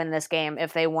have to win this game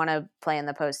if they want to play in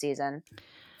the postseason.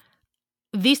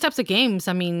 These types of games,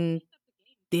 I mean,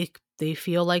 they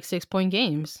feel like 6-point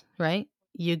games, right?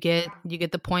 You get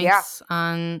the points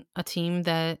on a team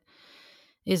that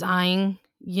is eyeing,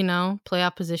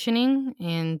 playoff positioning,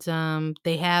 and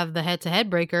they have the head-to-head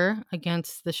breaker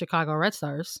against the Chicago Red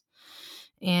Stars,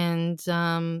 and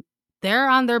they're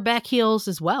on their back heels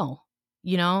as well.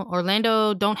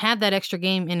 Orlando don't have that extra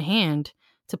game in hand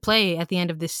to play at the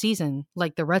end of this season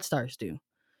like the Red Stars do.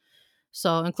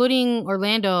 So, including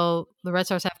Orlando, the Red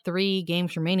Stars have 3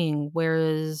 games remaining,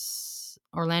 whereas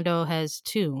Orlando has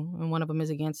 2, and one of them is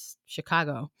against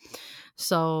Chicago.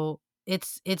 So,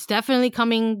 it's definitely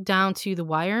coming down to the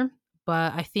wire,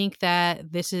 but I think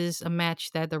that this is a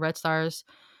match that the Red Stars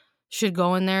should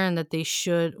go in there and that they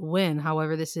should win.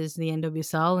 However, this is the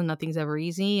NWSL and nothing's ever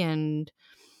easy. And,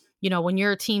 when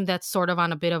you're a team that's sort of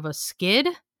on a bit of a skid,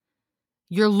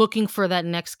 you're looking for that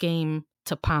next game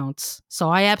to pounce. So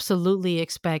I absolutely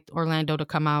expect Orlando to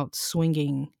come out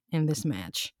swinging in this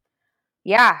match.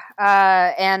 Yeah.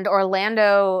 And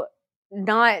Orlando,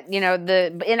 not,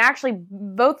 and actually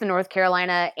both the North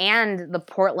Carolina and the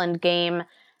Portland game,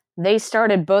 they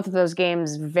started both of those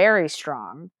games very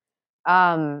strong.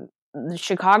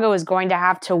 Chicago is going to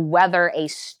have to weather a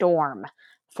storm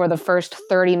for the first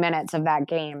 30 minutes of that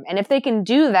game. And if they can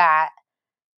do that,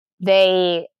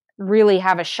 they really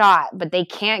have a shot, but they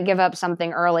can't give up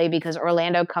something early because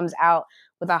Orlando comes out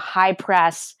with a high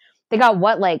press. They got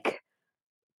like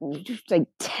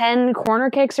 10 corner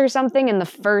kicks or something in the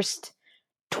first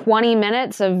 20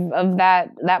 minutes of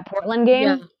that Portland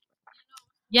game.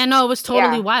 Yeah, no, it was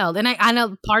totally wild. And I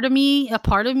know a part of me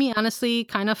honestly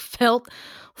kind of felt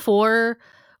for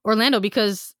Orlando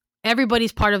because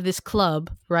everybody's part of this club,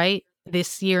 right?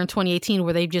 This year in 2018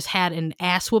 where they've just had an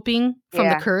ass whooping from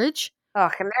the Courage. Oh,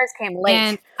 and theirs came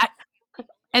late.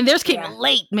 And theirs came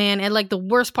late, man, at like the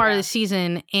worst part of the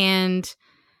season. And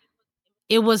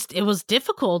it was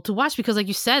difficult to watch because, like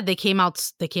you said, they came out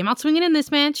swinging in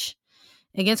this match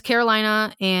against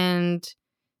Carolina, and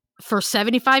for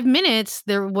 75 minutes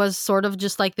there was sort of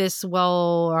just like this,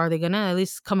 well, are they gonna at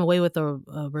least come away with a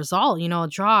result, a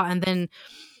draw? And then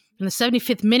in the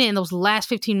 75th minute, in those last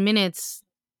 15 minutes,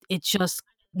 it just,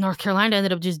 North Carolina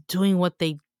ended up just doing what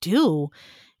they do,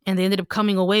 and they ended up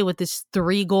coming away with this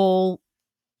 3-goal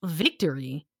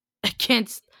victory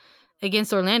against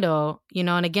Orlando,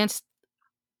 and against,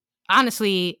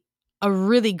 honestly, a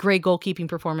really great goalkeeping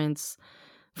performance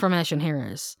from Ashlyn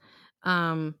Harris.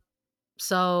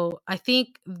 So I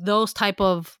think those type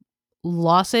of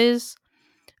losses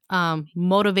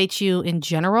motivate you in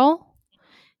general.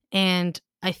 And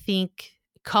I think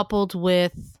coupled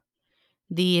with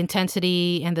the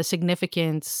intensity and the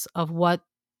significance of what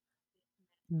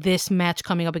this match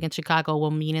coming up against Chicago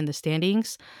will mean in the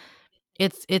standings,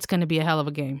 it's going to be a hell of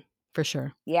a game for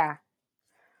sure. Yeah.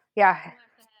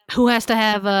 Who has to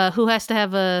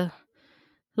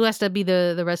be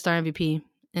the Red Star MVP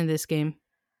in this game?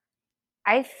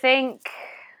 I think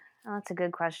that's a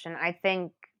good question. I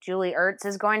think Julie Ertz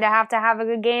is going to have a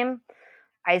good game.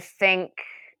 I think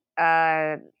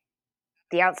the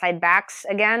outside backs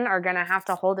again are going to have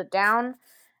to hold it down.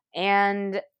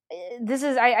 And this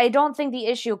is, I don't think the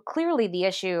issue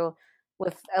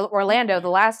with Orlando the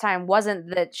last time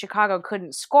wasn't that Chicago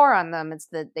couldn't score on them. It's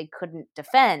that they couldn't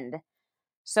defend.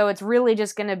 So it's really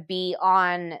just going to be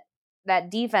on that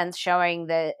defense showing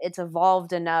that it's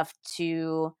evolved enough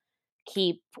to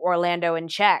keep Orlando in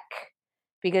check.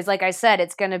 Because like I said,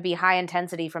 it's going to be high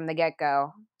intensity from the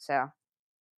get-go. So.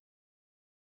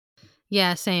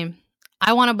 Yeah, same.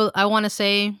 I want to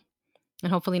say,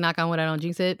 and hopefully knock on wood, I don't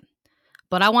jinx it,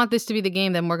 but I want this to be the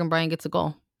game that Morgan Bryant gets a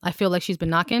goal. I feel like she's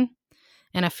been knocking,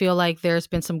 and I feel like there's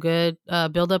been some good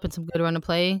build up and some good run of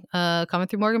play coming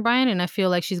through Morgan Bryant, and I feel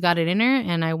like she's got it in her,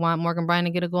 and I want Morgan Bryant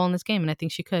to get a goal in this game, and I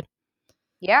think she could.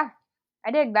 Yeah, I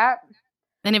dig that.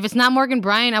 And if it's not Morgan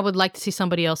Bryant, I would like to see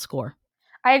somebody else score.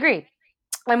 I agree.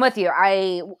 I'm with you.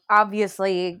 I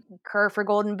obviously Kerr for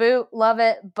Golden Boot, love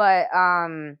it, but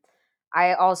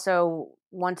I also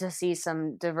want to see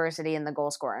some diversity in the goal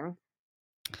scoring.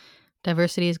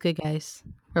 Diversity is good, guys.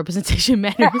 Representation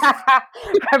matters.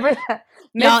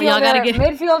 Y'all gotta get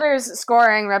midfielders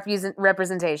scoring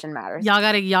representation matters. Y'all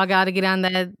gotta get on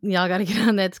that. Y'all gotta get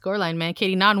on that score line, man.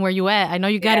 Katie Naughton, where you at? I know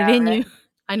you got it in you.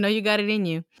 I know you got it in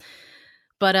you.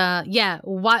 But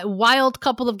wild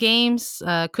couple of games.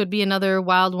 Could be another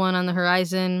wild one on the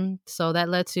horizon. So that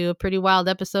led to a pretty wild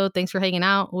episode. Thanks for hanging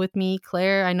out with me,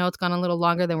 Claire. I know it's gone a little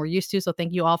longer than we're used to, so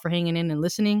thank you all for hanging in and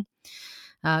listening.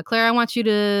 Claire, I want you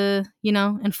to,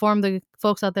 inform the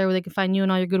folks out there where they can find you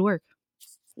and all your good work.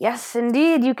 Yes,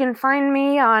 indeed. You can find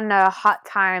me on Hot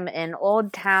Time in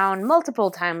Old Town multiple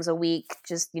times a week,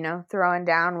 just, throwing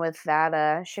down with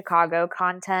that Chicago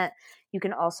content. You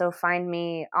can also find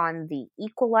me on The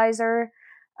Equalizer,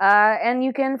 and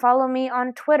you can follow me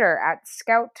on Twitter at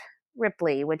Scout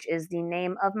Ripley, which is the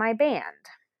name of my band.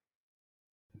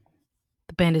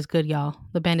 The band is good, y'all.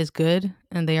 The band is good,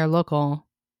 and they are local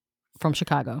from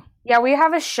Chicago. Yeah, we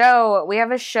have a show. We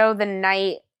have a show the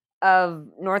night of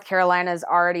North Carolina's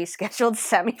already scheduled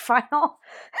semifinal.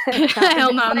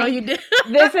 Hell no, you did.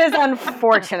 This is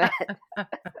unfortunate.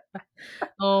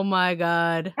 Oh my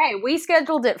God. Hey, we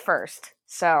scheduled it first,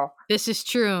 so this is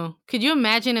true. Could you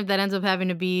imagine if that ends up having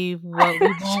to be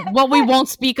what we won't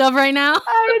speak of right now?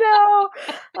 I know.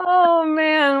 Oh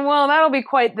man. Well, that'll be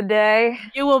quite the day.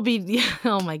 You will be.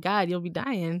 Oh my God, you'll be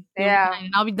dying.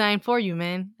 I'll be dying for you,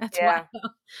 man. That's why.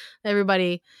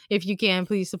 Everybody, if you can,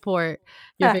 please support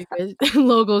your favorite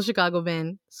local Chicago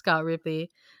band, Scout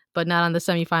Ripley, but not on the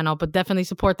semifinal, but definitely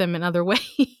support them in other ways.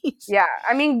 Yeah.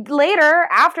 I mean, later,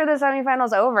 after the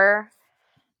semifinal's over,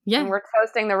 and we're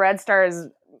toasting the Red Stars'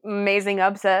 amazing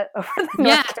upset over the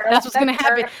North Carolina. That's what's going to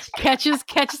happen. Catch us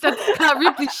at the Scout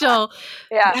Ripley show.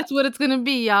 Yeah. That's what it's going to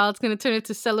be, y'all. It's going to turn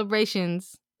into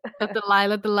celebrations. Let the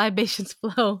libations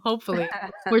flow. Hopefully,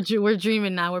 we're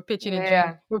dreaming now. We're pitching a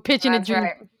dream. We're pitching a dream.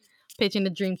 Right. Pitching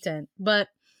the dream tent. But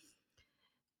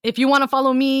if you want to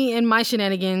follow me and my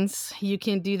shenanigans, you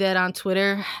can do that on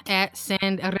Twitter at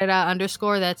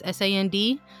 @SandHerrera_. That's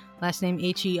SAND. Last name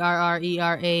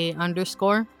HERRERA_.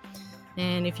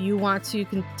 And if you want to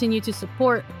continue to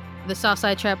support the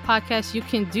Southside Trap podcast, you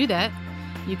can do that.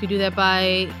 You can do that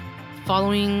by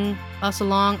following us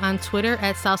along on Twitter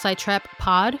at Southside Trap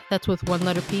Pod. That's with one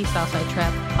letter P, Southside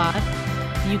Trap Pod.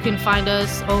 You can find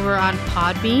us over on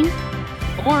Podbean,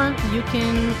 or you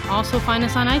can also find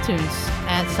us on iTunes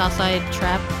at Southside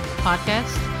Trap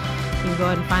Podcast. You can go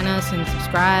ahead and find us and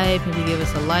subscribe. Maybe give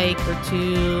us a like or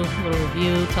two, a little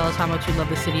review. Tell us how much you love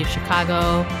the city of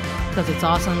Chicago, because it's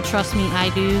awesome. Trust me, I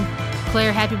do.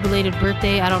 Claire, happy belated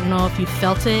birthday. I don't know if you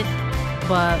felt it,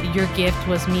 but your gift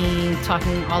was me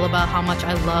talking all about how much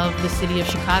I love the city of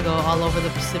Chicago all over the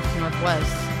Pacific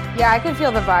Northwest. Yeah, I could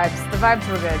feel the vibes. The vibes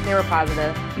were good. They were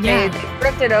positive. Yeah.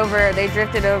 They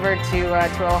drifted over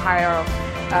to Ohio,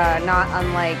 not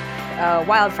unlike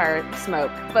wildfire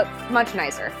smoke, but much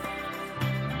nicer.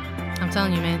 I'm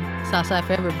telling you, man, Southside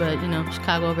forever, but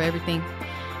Chicago over everything.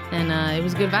 And it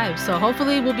was good vibes. So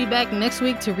hopefully we'll be back next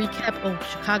week to recap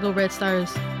Chicago Red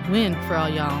Stars win for all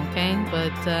y'all, okay?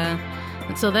 But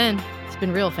until then, it's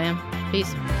been real, fam.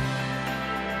 Peace.